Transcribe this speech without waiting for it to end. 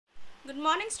Good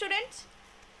morning, students.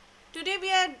 Today we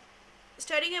are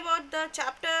studying about the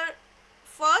chapter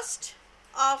first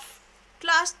of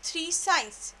class 3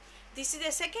 science. This is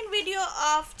the second video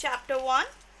of chapter 1.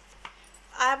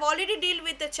 I have already dealt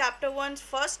with the chapter 1's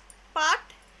first part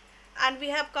and we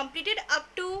have completed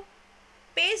up to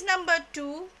page number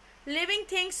 2, living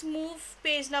things move,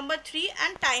 page number 3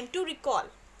 and time to recall.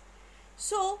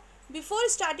 So before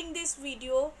starting this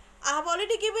video, I have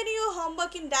already given you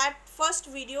homework in that first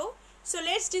video. So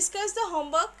let's discuss the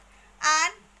homework,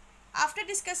 and after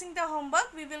discussing the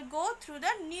homework we will go through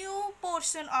the new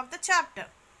portion of the chapter.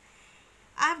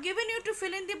 I have given you to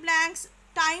fill in the blanks,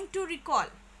 time to recall.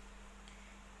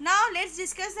 Now let's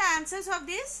discuss the answers of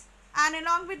this, and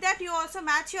along with that you also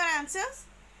match your answers.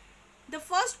 The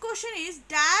first question is,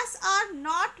 dash are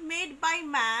not made by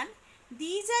man,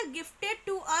 these are gifted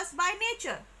to us by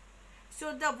nature. So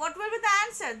what will be the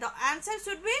answer? The answer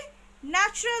should be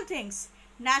natural things.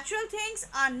 Natural things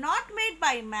are not made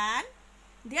by man,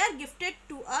 they are gifted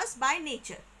to us by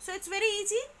nature. So it's very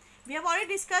easy. We have already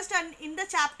discussed in the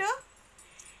chapter.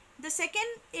 The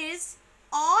second is,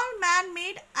 all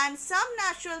man-made and some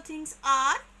natural things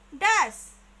are dash.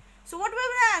 So what will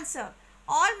be the answer?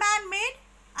 All man-made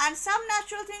and some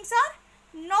natural things are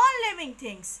non-living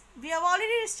things. We have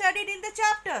already studied in the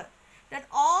chapter that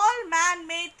all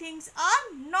man-made things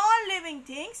are non-living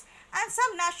things, and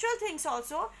some natural things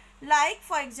also, like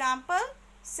for example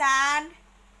sand,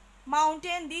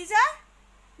 mountain, these are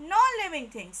non-living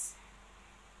things.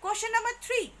 Question number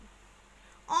 3.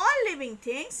 All living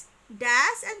things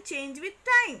dash and change with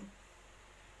time.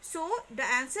 So the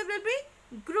answer will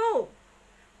be grow.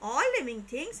 All living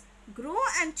things grow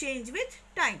and change with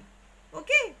time.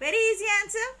 Okay, very easy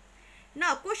answer.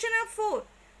 Now question number 4.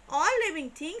 All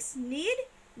living things need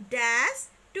dash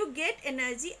to get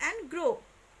energy and grow.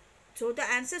 So the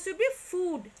answer should be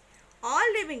food.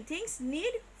 All living things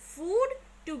need food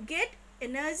to get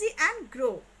energy and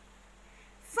grow.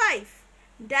 5.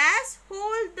 Dash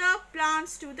hold the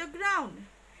plants to the ground.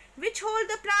 Which hold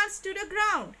the plants to the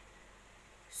ground?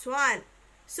 Soil.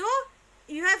 So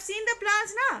you have seen the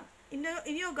plants now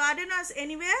in your garden or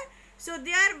anywhere. So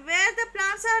they are where the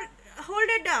plants are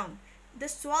holded down. The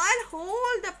soil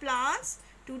hold the plants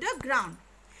to the ground.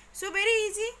 So very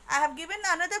easy. I have given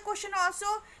another question also,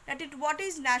 that what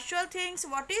is natural things,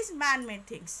 what is man-made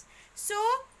things. So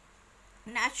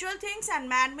natural things and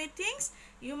man-made things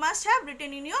you must have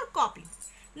written in your copy.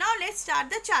 Now let's start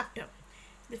the chapter.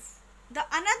 The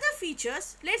another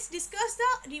features, let's discuss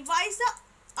revise the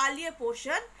earlier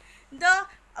portion.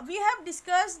 We have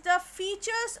discussed the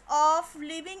features of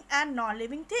living and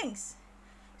non-living things.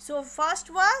 So first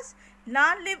was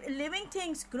living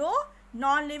things grow,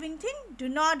 non-living things do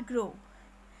not grow.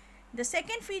 The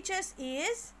second features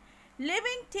is,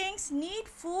 living things need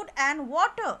food and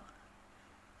water.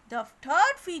 The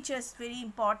third features, very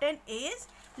important, is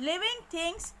living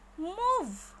things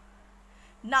move.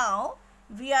 Now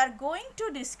we are going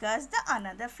to discuss the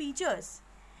another features,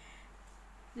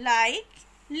 like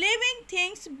living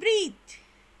things breathe.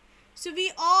 So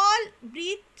we all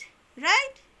breathe,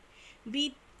 right?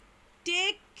 We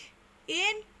take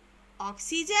in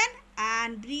oxygen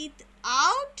and breathe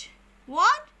out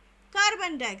what?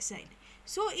 Carbon dioxide.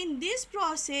 So in this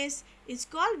process it's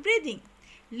called breathing.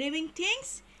 Living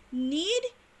things need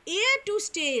air to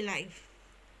stay alive.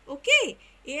 Okay,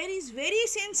 air is very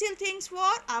essential things for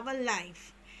our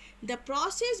life. The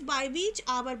process by which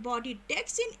our body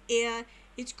takes in air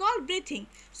is called breathing.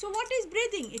 So what is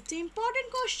breathing? It's an important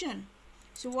question.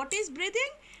 So what is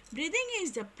breathing? Breathing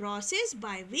is the process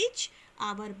by which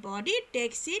our body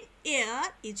takes in air,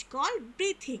 is called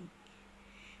breathing.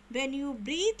 When you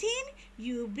breathe in,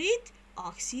 you breathe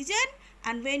oxygen,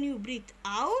 and when you breathe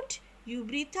out, you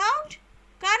breathe out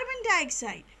carbon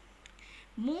dioxide.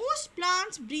 Most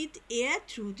plants breathe air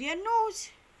through their nose.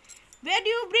 Where do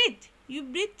you breathe? You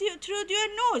breathe through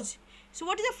your nose. So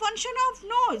what is the function of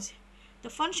nose? The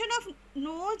function of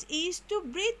nose is to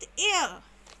breathe air.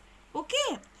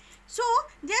 Okay. So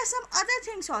there are some other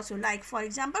things also, like for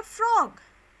example frog.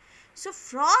 So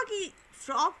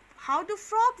how do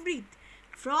frog breathe?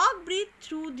 Frog breathe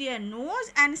through their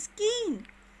nose and skin.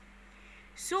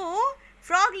 So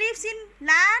frog lives in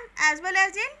land as well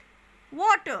as in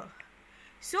water.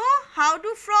 So how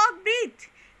do frog breathe?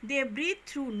 They breathe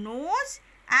through nose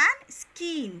and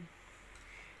skin.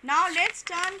 Now let's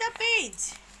turn the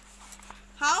page.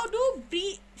 How do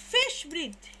fish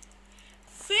breathe?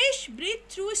 Fish breathe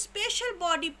through special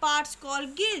body parts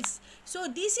called gills. So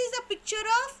this is a picture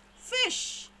of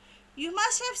fish. You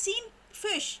must have seen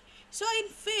fish. So in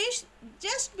fish,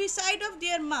 just beside of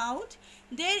their mouth,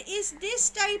 there is this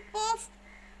type of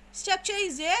structure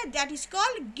is there, that is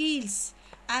called gills,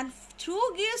 and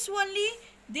through gills only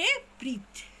they breathe.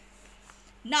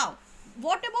 Now,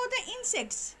 what about the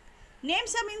insects? Name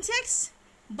some insects.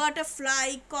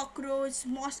 Butterfly, cockroach,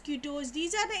 mosquitoes.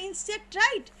 These are the insects,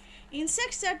 right?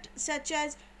 Insects such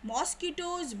as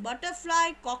mosquitoes,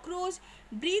 butterfly, cockroach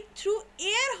breathe through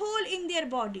air hole in their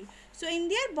body. So in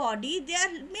their body there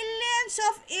are millions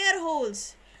of air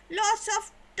holes, lots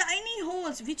of tiny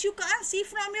holes which you can't see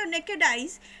from your naked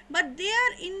eyes, but they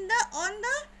are on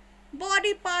the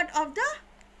body part of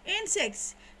the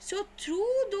insects. So through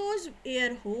those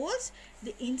air holes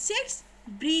the insects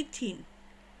breathe in.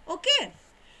 Okay.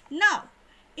 Now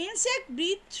insect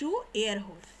breathe through air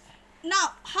holes.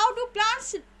 Now how do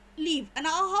plants live, and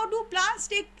how do plants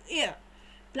take air?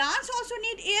 Plants also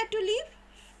need air to live.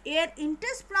 Air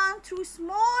enters plant through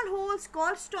small holes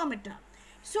called stomata.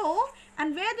 So,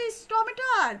 and where these stomata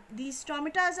are? These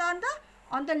stomata are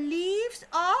on the leaves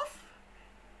of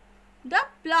the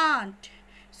plant.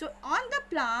 So on the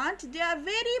plant they are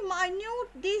very minute,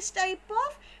 this type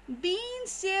of bean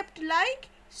shaped like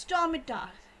stomata,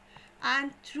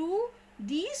 and through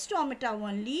these stomata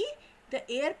only the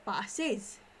air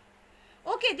passes.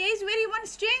 Okay, there is very one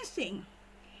strange thing.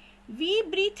 We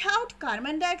breathe out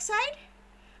carbon dioxide,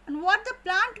 and what the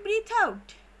plant breathe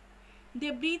out?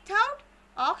 They breathe out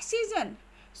oxygen.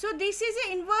 So this is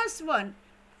an inverse one.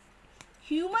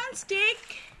 Humans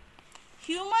take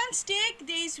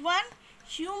this one.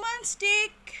 Humans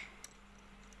take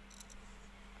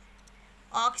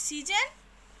oxygen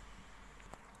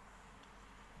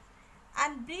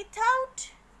and breathe out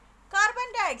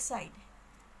carbon dioxide.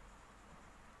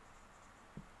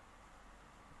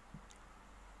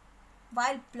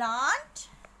 While plant,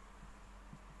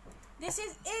 this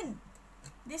is in,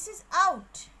 this is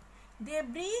out. They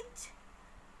breathe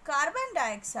carbon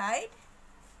dioxide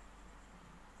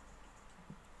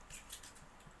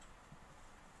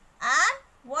and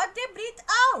what they breathe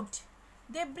out?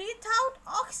 They breathe out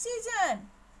oxygen.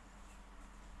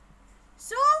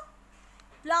 So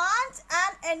plants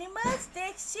and animals, they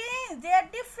exchange, they are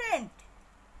different.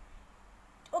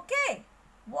 Okay,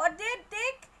 what they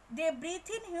take? They breathe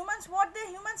in. Humans, what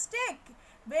the humans take?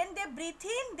 When they breathe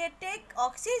in, they take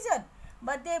oxygen,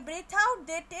 but they breathe out,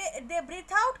 they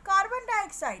breathe out carbon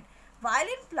dioxide. While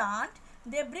in plant,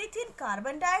 they breathe in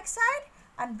carbon dioxide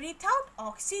and breathe out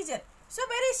oxygen. So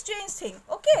very strange thing.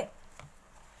 Okay.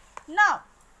 Now,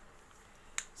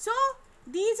 so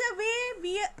these are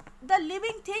way the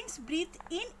living things breathe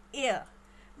in air.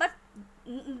 But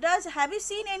have you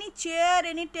seen any chair,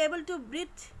 any table to breathe?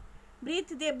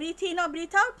 They breathe in or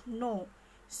breathe out? No.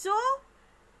 So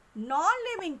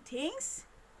non-living things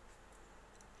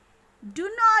do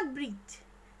not breathe.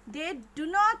 They do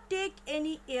not take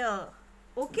any air.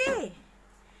 Okay.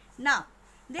 Now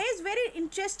there is very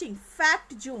interesting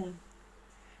fact zone.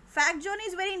 Fact zone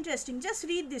is very interesting. Just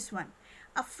read this one.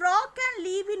 A frog can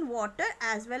live in water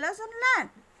as well as on land.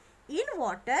 In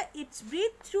water, it's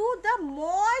breathed through the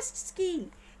moist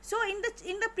skin. So in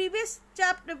the previous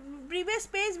chapter, previous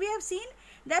page, we have seen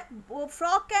that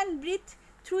frog can breathe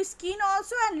through skin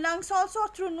also and lungs also,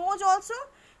 through nose also.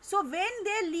 So when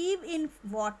they live in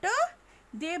water,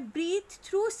 they breathe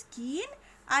through skin,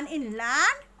 and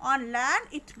on land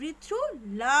it breathes through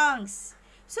lungs.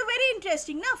 So very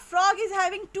interesting. Now frog is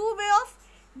having two way of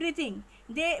breathing.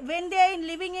 When they are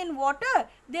living in water,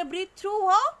 they breathe through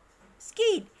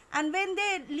skin, and when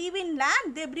they live in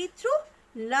land, they breathe through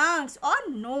lungs or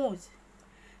nose.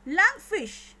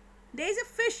 Lungfish. There is a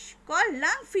fish called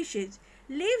lungfishes.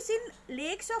 Lives in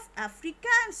lakes of Africa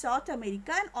and South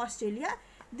America and Australia.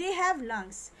 They have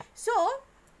lungs. So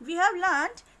we have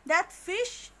learnt that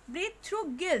fish breathe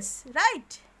through gills,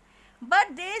 right?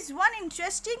 But there is one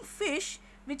interesting fish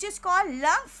which is called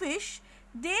lungfish.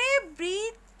 They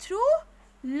breathe through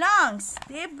lungs.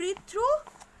 They breathe through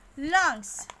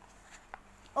lungs.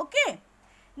 Okay.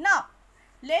 Now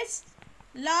let's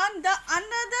learn the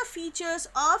another features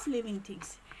of living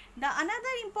things. The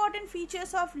another important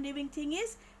features of living thing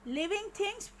is living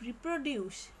things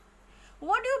reproduce.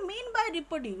 What do you mean by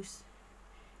reproduce?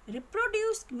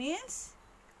 Reproduce means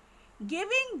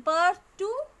giving birth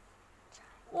to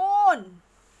own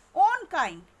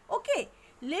kind. Okay,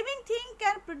 living thing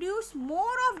can produce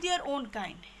more of their own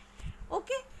kind.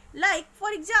 Okay, like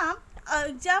for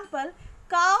example,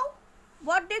 cow,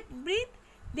 what they breathe?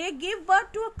 They give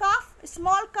birth to a calf, a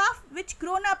small calf which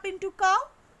grown up into cow.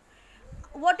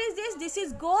 What is this? This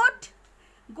is goat.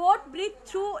 Goat breathe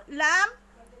through lamb.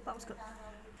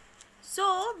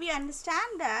 So we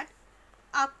understand that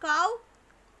a cow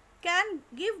can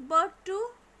give birth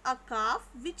to a calf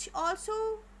which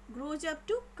also grows up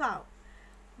to cow.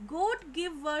 goat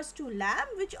give birth to lamb,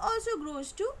 which also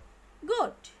grows to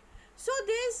goat. So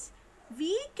this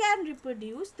we can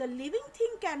reproduce, the living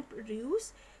thing can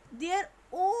produce their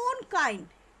own kind.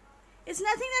 It's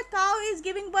nothing that cow is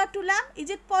giving birth to lamb. Is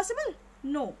it possible?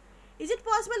 No. Is it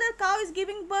possible that cow is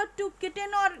giving birth to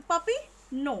kitten or puppy?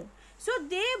 No. So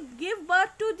they give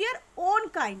birth to their own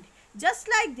kind, just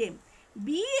like them.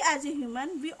 We as a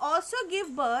human, we also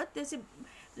give birth, birth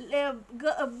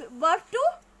to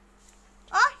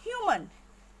a human,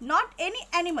 not any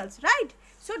animals, right?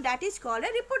 So that is called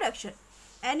a reproduction.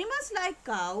 Animals like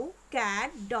cow,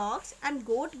 cat, dogs and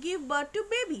goat give birth to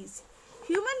babies.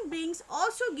 Human beings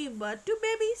also give birth to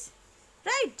babies,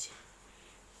 right?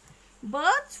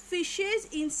 Birds, fishes,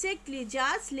 insects,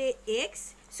 lizards lay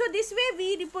eggs. So this way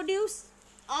we reproduce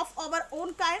of our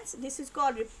own kinds. This is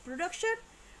called reproduction.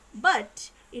 But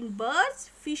in birds,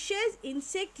 fishes,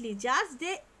 insects, lizards,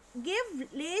 they give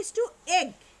lays to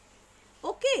egg.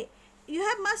 Okay, you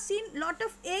have must seen lot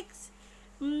of eggs.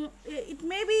 It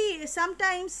may be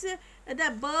sometimes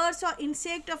the birds or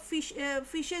insect or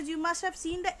fishes, you must have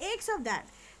seen the eggs of that.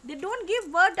 They don't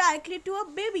give birth directly to a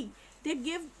baby. They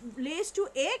give lays to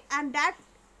egg and that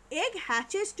egg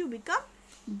hatches to become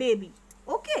baby.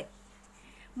 Okay.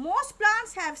 Most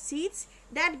plants have seeds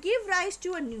that give rise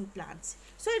to a new plants.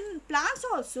 So in plants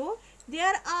also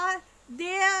there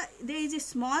is a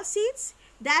small seeds.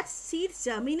 That seeds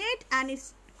germinate and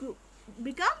it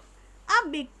become a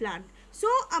big plant. So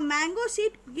a mango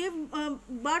seed give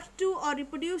birth to or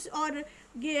reproduce or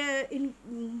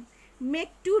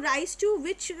make to rise to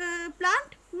which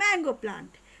plant? Mango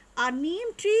plant. A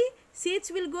neem tree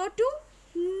seeds will go to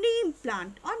neem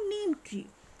plant or neem tree.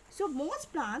 So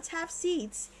most plants have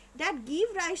seeds that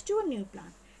give rise to a new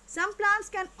plant. Some plants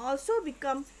can also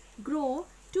grow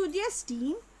to their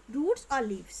stem, roots or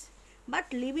leaves.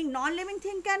 But non-living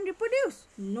thing can reproduce?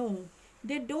 No,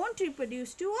 they don't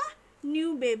reproduce to a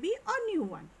new baby or new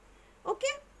one.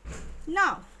 Okay.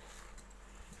 Now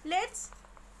let's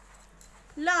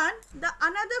learn the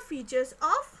another features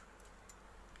of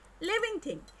living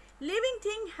thing. Living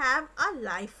thing have a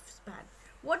lifespan.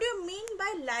 What do you mean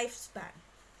by lifespan?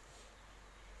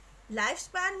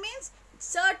 Lifespan means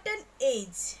certain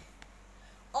age.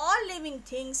 All living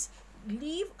things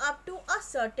live up to a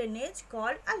certain age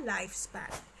called a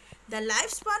lifespan. The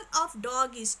lifespan of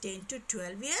dog is 10 to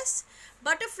 12 years.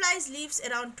 Butterflies lives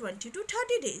around 20 to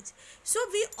 30 days. So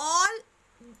we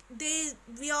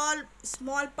all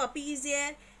small puppies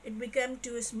there. It become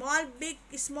to a small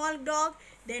dog,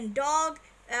 then dog,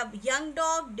 young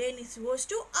dog, then it goes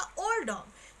to a old dog.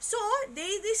 So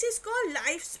this is called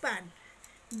lifespan.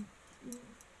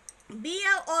 We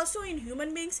are also in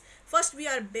human beings. First we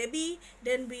are baby,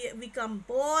 then we become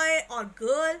boy or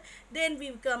girl, then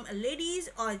we become a ladies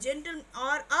or gentleman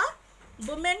or a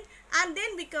woman, and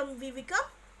then we become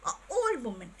a old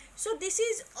woman. So this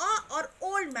is or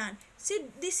old man. See,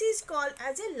 this is called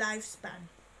as a lifespan.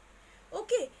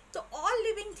 Okay, so all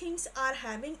living things are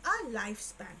having a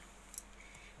lifespan.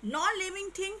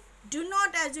 Non-living thing do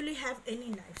not actually have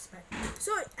any lifespan.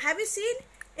 So have you seen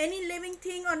any living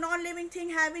thing or non-living thing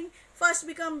having first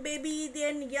become baby,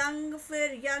 then young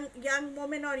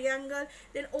woman or young girl,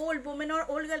 then old woman or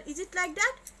old girl? Is it like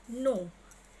that? No.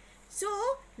 So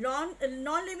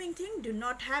non-living thing do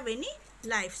not have any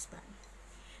lifespan.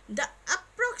 The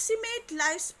approximate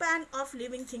lifespan of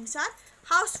living things are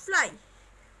housefly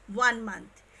 1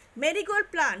 month,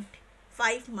 marigold plant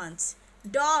 5 months,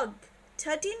 dog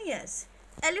 13 years,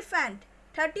 elephant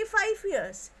 35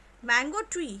 years, mango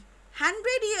tree 100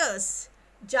 years,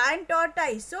 giant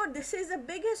tortoise, so this is the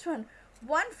biggest one,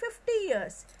 150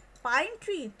 years, pine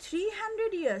tree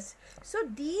 300 years. So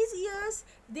these years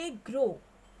they grow.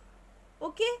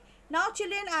 Okay, now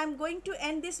children, I am going to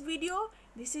end this video.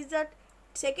 This is the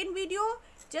second video.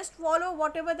 Just follow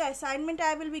whatever the assignment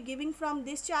I will be giving from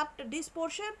this chapter, this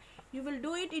portion. You will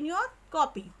do it in your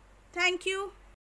copy. Thank you.